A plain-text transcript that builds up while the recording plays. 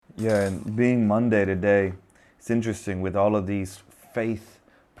Yeah, and being Monday today, it's interesting with all of these faith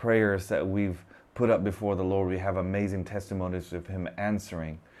prayers that we've put up before the Lord. We have amazing testimonies of Him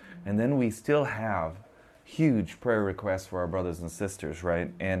answering. And then we still have huge prayer requests for our brothers and sisters,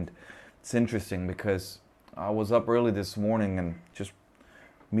 right? And it's interesting because I was up early this morning and just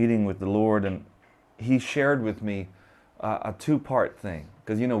meeting with the Lord, and He shared with me a two-part thing.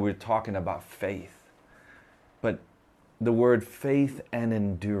 Because, we're talking about faith. But the word faith and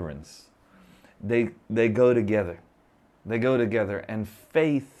endurance, they go together. They go together. And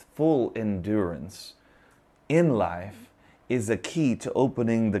faithful endurance in life is a key to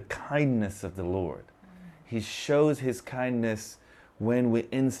opening the kindness of the Lord. He shows His kindness when we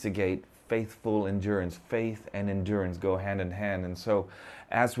instigate faithful endurance. Faith and endurance go hand in hand. And so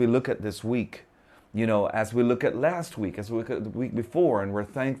as we look at this week, as we look at last week, as we look at the week before, and we're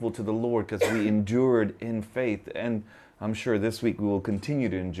thankful to the Lord because we endured in faith. And I'm sure this week we will continue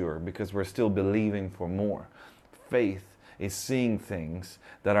to endure because we're still believing for more. Faith is seeing things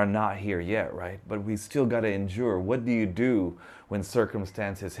that are not here yet, right? But we still got to endure. What do you do when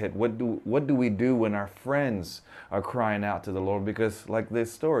circumstances hit? What do we do when our friends are crying out to the Lord? Because like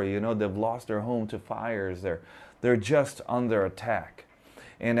this story, they've lost their home to fires. They're just under attack.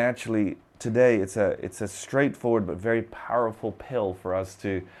 And actually, today it's a straightforward but very powerful pill for us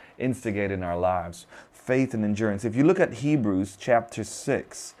to instigate in our lives. Faith and endurance. If you look at Hebrews chapter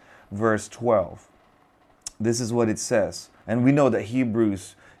 6, verse 12, this is what it says. And we know that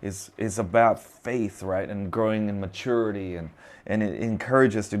Hebrews is about faith, right? And growing in maturity, and it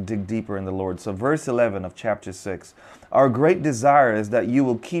encourages us to dig deeper in the Lord. So verse 11 of chapter 6, our great desire is that you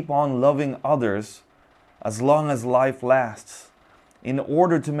will keep on loving others as long as life lasts, in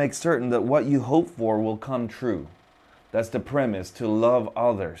order to make certain that what you hope for will come true. That's the premise, to love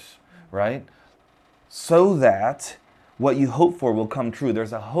others, right? So that what you hope for will come true.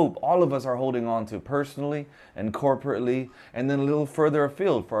 There's a hope all of us are holding on to personally and corporately, and then a little further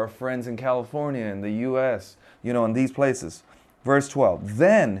afield for our friends in California and the U.S., in these places. Verse 12,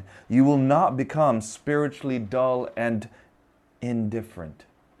 then you will not become spiritually dull and indifferent.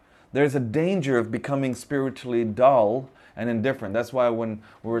 There's a danger of becoming spiritually dull and indifferent. That's why when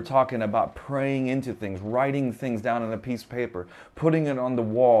we were talking about praying into things, writing things down on a piece of paper, putting it on the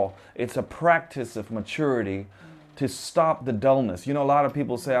wall, it's a practice of maturity to stop the dullness. A lot of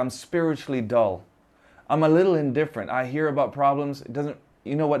people say, I'm spiritually dull. I'm a little indifferent. I hear about problems. It doesn't,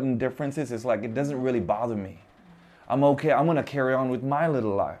 what indifference is? It's like, it doesn't really bother me. I'm okay. I'm going to carry on with my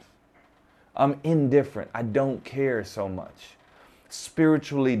little life. I'm indifferent. I don't care so much.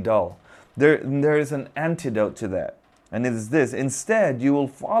 Spiritually dull. There is an antidote to that. And it is this: instead, you will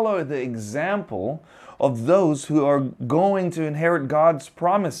follow the example of those who are going to inherit God's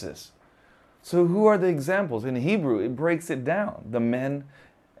promises. So who are the examples? In Hebrew, it breaks it down. The men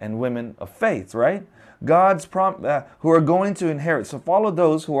and women of faith, right? Who are going to inherit. So follow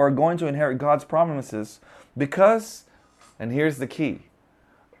those who are going to inherit God's promises because, and here's the key,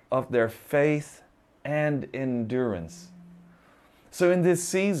 of their faith and endurance. So in this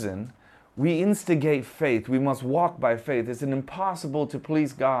season, we instigate faith. We must walk by faith. It's impossible to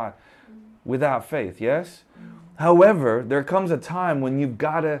please God without faith, yes? However, there comes a time when you've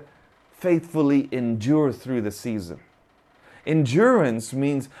got to faithfully endure through the season. Endurance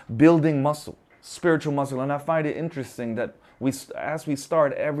means building muscle, spiritual muscle. And I find it interesting that as we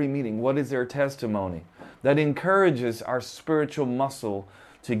start every meeting, what is their testimony? That encourages our spiritual muscle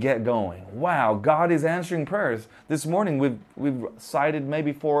to get going. Wow, God is answering prayers. This morning we've cited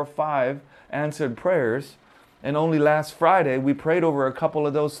maybe 4 or 5 answered prayers, and only last Friday we prayed over a couple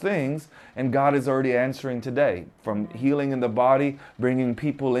of those things, and God is already answering today, from healing in the body, bringing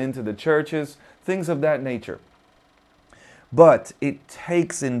people into the churches, things of that nature. But it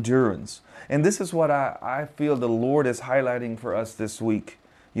takes endurance. And this is what I feel the Lord is highlighting for us this week.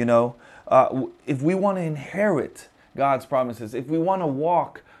 If we want to inherit God's promises, if we want to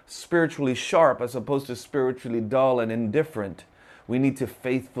walk spiritually sharp as opposed to spiritually dull and indifferent, we need to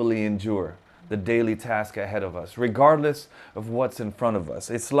faithfully endure the daily task ahead of us, regardless of what's in front of us.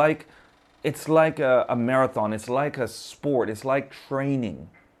 It's like a marathon. It's like a sport. It's like training.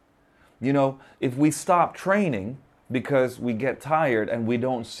 If we stop training because we get tired and we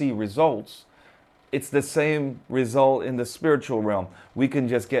don't see results, it's the same result in the spiritual realm. We can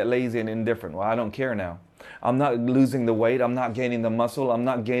just get lazy and indifferent. Well, I don't care now. I'm not losing the weight. I'm not gaining the muscle. I'm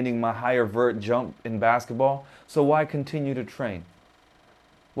not gaining my higher vert jump in basketball. So why continue to train?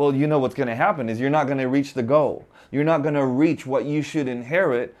 Well, what's going to happen is you're not going to reach the goal. You're not going to reach what you should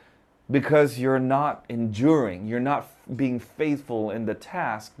inherit because you're not enduring. You're not being faithful in the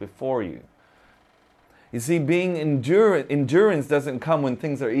task before you. You see, being endurance doesn't come when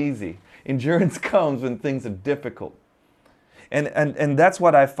things are easy. Endurance comes when things are difficult. And that's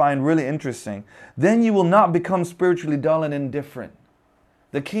what I find really interesting. Then you will not become spiritually dull and indifferent.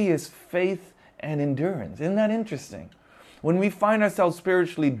 The key is faith and endurance. Isn't that interesting? When we find ourselves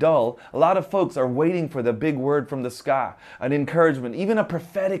spiritually dull, a lot of folks are waiting for the big word from the sky, an encouragement, even a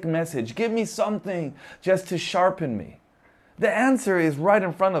prophetic message. Give me something just to sharpen me. The answer is right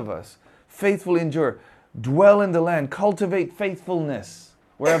in front of us. Faithfully endure. Dwell in the land. Cultivate faithfulness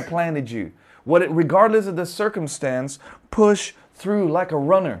where I've planted you. Regardless of the circumstance, push through like a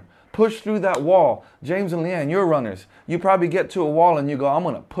runner. Push through that wall. James and Leanne, you're runners. You probably get to a wall and you go, I'm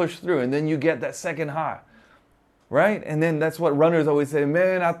going to push through. And then you get that second high. Right? And then that's what runners always say,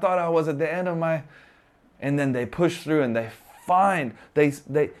 man, I thought I was at the end of my... And then they push through and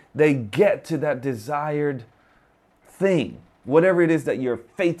they get to that desired thing. Whatever it is that you're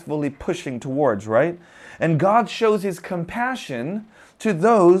faithfully pushing towards, right? And God shows his compassion to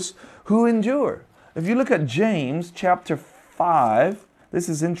those who endure. If you look at James chapter 5, this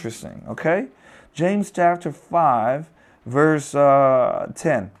is interesting, okay? James chapter 5, verse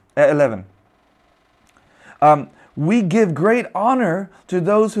 11. We give great honor to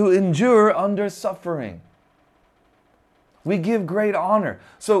those who endure under suffering. We give great honor.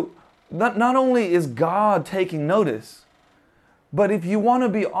 So not only is God taking notice, but if you want to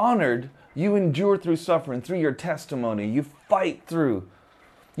be honored, you endure through suffering, through your testimony. You fight through.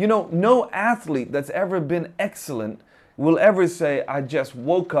 You know, no athlete that's ever been excellent will ever say, I just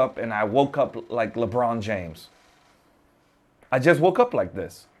woke up and I woke up like LeBron James. I just woke up like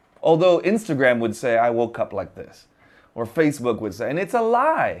this. Although Instagram would say, I woke up like this. Or Facebook would say, and it's a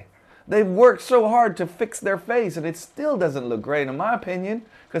lie. They've worked so hard to fix their face and it still doesn't look great in my opinion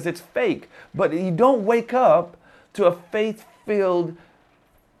because it's fake. But you don't wake up to a faith-filled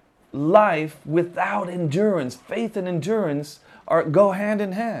life without endurance. Faith and endurance go hand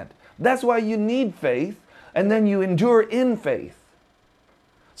in hand. That's why you need faith, and then you endure in faith.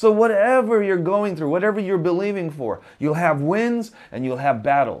 So whatever you're going through, whatever you're believing for, you'll have wins and you'll have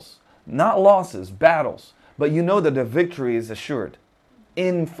battles. Not losses, battles. But you know that the victory is assured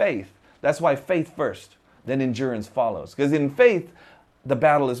in faith. That's why faith first, then endurance follows. Because in faith, the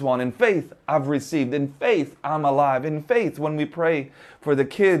battle is won. In faith, I've received. In faith, I'm alive. In faith, when we pray for the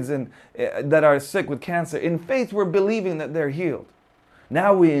kids that are sick with cancer, in faith, we're believing that they're healed.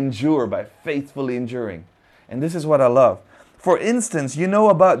 Now we endure by faithfully enduring. And this is what I love. For instance, you know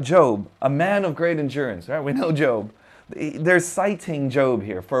about Job, a man of great endurance, right? We know Job. They're citing Job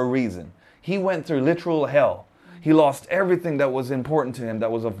here for a reason. He went through literal hell. He lost everything that was important to him,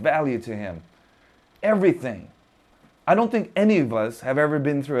 that was of value to him. Everything. I don't think any of us have ever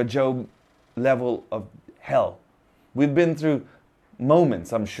been through a Job level of hell. We've been through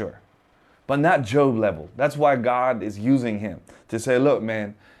moments, I'm sure, but not Job level. That's why God is using him to say, look,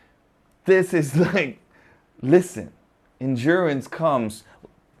 man, this is like, listen, endurance comes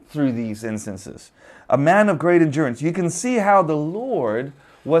through these instances. A man of great endurance. You can see how the Lord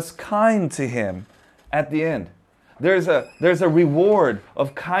was kind to him at the end. There's a reward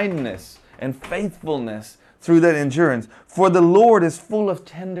of kindness and faithfulness through that endurance. For the Lord is full of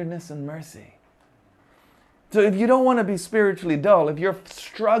tenderness and mercy. So if you don't want to be spiritually dull, if you're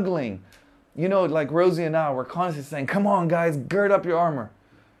struggling, you know, like Rosie and I were constantly saying, come on guys, gird up your armor.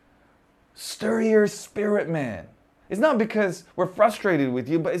 Stir your spirit, man. It's not because we're frustrated with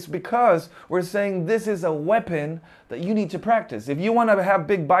you, but it's because we're saying this is a weapon that you need to practice. If you want to have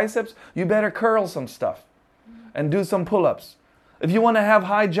big biceps, you better curl some stuff and do some pull-ups. If you want to have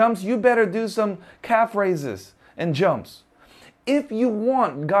high jumps, you better do some calf raises and jumps. If you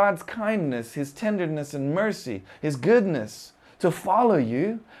want God's kindness, his tenderness and mercy, his goodness to follow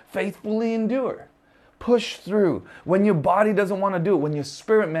you, faithfully endure. Push through. When your body doesn't want to do it, when your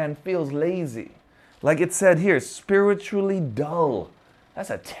spirit man feels lazy. Like it said here, spiritually dull.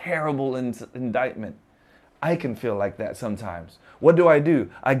 That's a terrible indictment. I can feel like that sometimes. What do?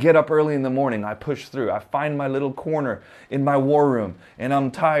 I get up early in the morning. I push through. I find my little corner in my war room and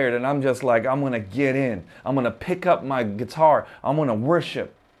I'm tired and I'm just like, I'm going to get in. I'm going to pick up my guitar. I'm going to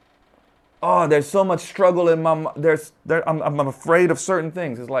worship. Oh, there's so much struggle in my I'm afraid of certain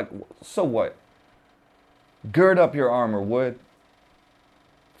things. It's like, so what? Gird up your armor, Wood.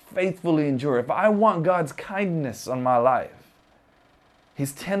 Faithfully endure. If I want God's kindness on my life,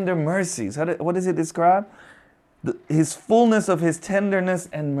 his tender mercies, what does it describe? His fullness of his tenderness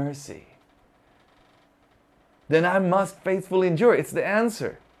and mercy. Then I must faithfully endure. It's the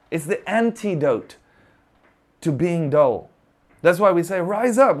answer. It's the antidote to being dull. That's why we say,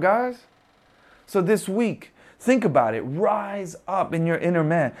 rise up, guys. So this week, think about it. Rise up in your inner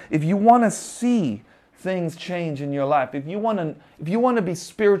man. If you want to see things change in your life. If you want to be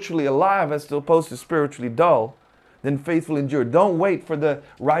spiritually alive as opposed to spiritually dull, then faithfully endure. Don't wait for the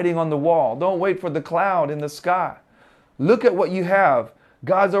writing on the wall. Don't wait for the cloud in the sky. Look at what you have.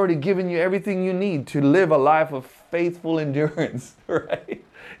 God's already given you everything you need to live a life of faithful endurance, right?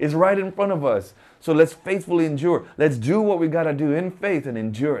 It's right in front of us. So let's faithfully endure. Let's do what we got to do in faith and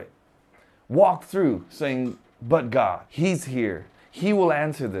endure it. Walk through saying, but God, He's here. He will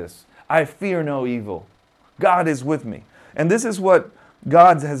answer this. I fear no evil. God is with me. And this is what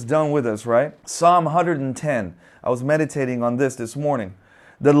God has done with us, right? Psalm 110. I was meditating on this morning.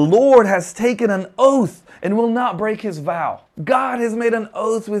 The Lord has taken an oath and will not break His vow. God has made an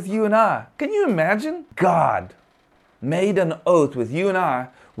oath with you and I. Can you imagine? God made an oath with you and I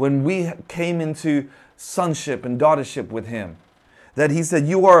when we came into sonship and daughtership with Him. That He said,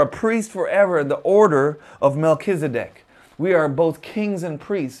 you are a priest forever in the order of Melchizedek. We are both kings and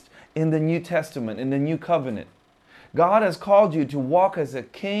priests in the New Testament, in the New Covenant. God has called you to walk as a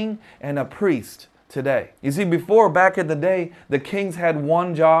king and a priest today. You see, before, back in the day, the kings had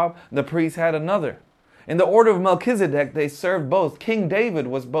one job, the priests had another. In the order of Melchizedek, they served both. King David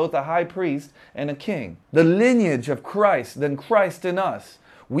was both a high priest and a king. The lineage of Christ, then Christ in us.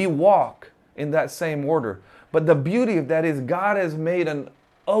 We walk in that same order. But the beauty of that is God has made an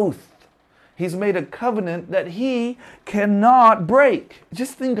oath. He's made a covenant that He cannot break.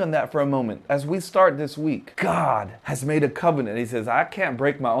 Just think on that for a moment as we start this week. God has made a covenant. He says, I can't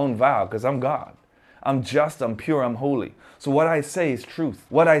break my own vow because I'm God. I'm just, I'm pure, I'm holy. So what I say is truth.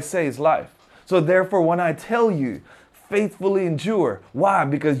 What I say is life. So therefore, when I tell you, faithfully endure. Why?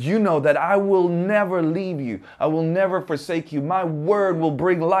 Because you know that I will never leave you. I will never forsake you. My word will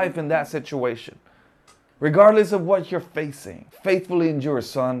bring life in that situation. Regardless of what you're facing, faithfully endure,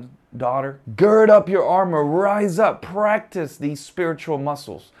 son, daughter. Gird up your armor, rise up, practice these spiritual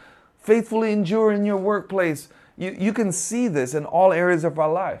muscles. Faithfully endure in your workplace. You can see this in all areas of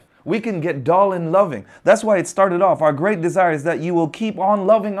our life. We can get dull in loving. That's why it started off. Our great desire is that you will keep on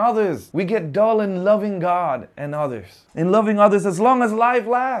loving others. We get dull in loving God and others. In loving others as long as life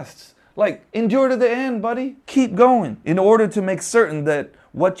lasts. Like, endure to the end, buddy. Keep going in order to make certain that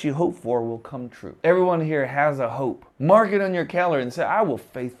what you hope for will come true. Everyone here has a hope. Mark it on your calendar and say, I will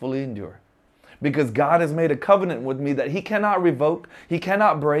faithfully endure. Because God has made a covenant with me that He cannot revoke, He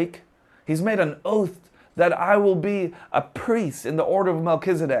cannot break. He's made an oath that I will be a priest in the order of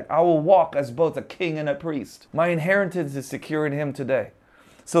Melchizedek. I will walk as both a king and a priest. My inheritance is secure in Him today.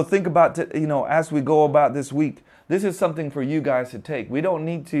 So think about, as we go about this week, this is something for you guys to take. We don't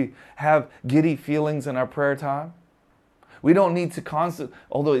need to have giddy feelings in our prayer time. We don't need to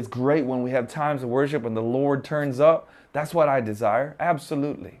although it's great when we have times of worship and the Lord turns up. That's what I desire.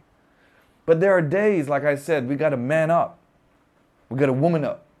 Absolutely. But there are days, like I said, we got to man up. We got to woman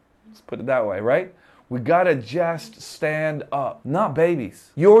up. Let's put it that way, right? We got to just stand up, not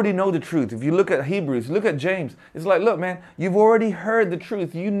babies. You already know the truth. If you look at Hebrews, look at James. It's like, look, man, you've already heard the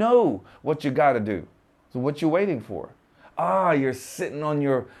truth. You know what you got to do. So what you waiting for? You're sitting on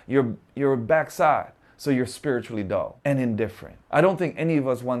your backside. So you're spiritually dull and indifferent. I don't think any of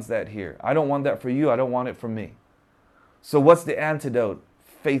us wants that here. I don't want that for you. I don't want it for me. So what's the antidote?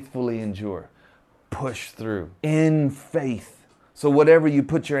 Faithfully endure. Push through in faith. So whatever you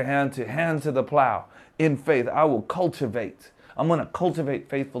put your hand to the plow. In faith, I will cultivate. I'm going to cultivate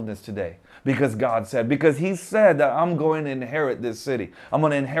faithfulness today because God said, because He said that I'm going to inherit this city. I'm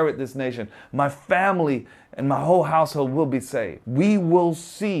going to inherit this nation. My family and my whole household will be saved. We will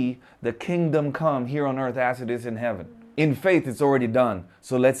see the kingdom come here on earth as it is in heaven. In faith, it's already done.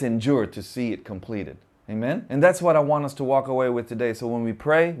 So let's endure to see it completed. Amen? And that's what I want us to walk away with today. So when we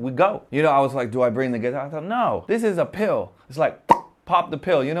pray, we go. I was like, do I bring the guitar? I thought, no, this is a pill. It's like, pop the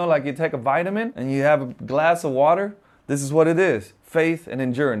pill. Like you take a vitamin and you have a glass of water. This is what it is. Faith and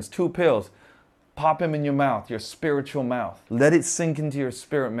endurance. 2 pills. Pop them in your mouth, your spiritual mouth. Let it sink into your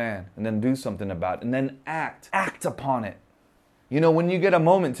spirit, man, and then do something about it. And then act. Act upon it. When you get a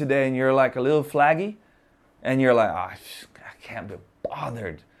moment today and you're like a little flaggy and you're like, I can't be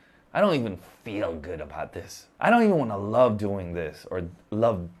bothered. I don't even feel good about this. I don't even want to love doing this or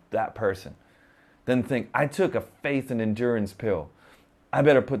love that person. Then think, I took a faith and endurance pill. I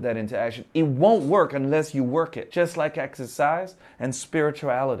better put that into action. It won't work unless you work it, just like exercise and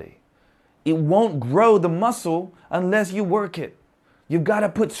spirituality. It won't grow the muscle unless you work it. You've got to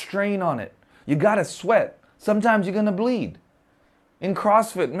put strain on it. You got to sweat. Sometimes you're going to bleed. In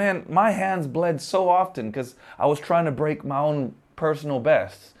CrossFit, man, my hands bled so often because I was trying to break my own personal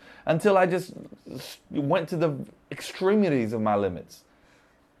bests until I just went to the extremities of my limits.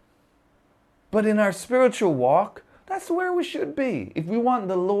 But in our spiritual walk, that's where we should be. If we want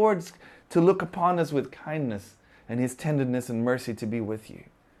the Lord's to look upon us with kindness and His tenderness and mercy to be with you.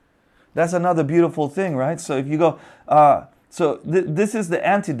 That's another beautiful thing, right? So if you go, this is the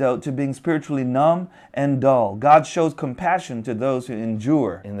antidote to being spiritually numb and dull. God shows compassion to those who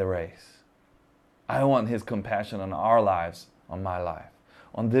endure in the race. I want His compassion on our lives, on my life,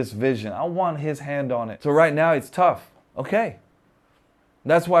 on this vision. I want His hand on it. So right now it's tough. Okay.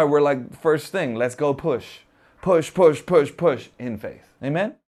 That's why we're like, first thing, let's go push. Push, push, push, push in faith. Amen?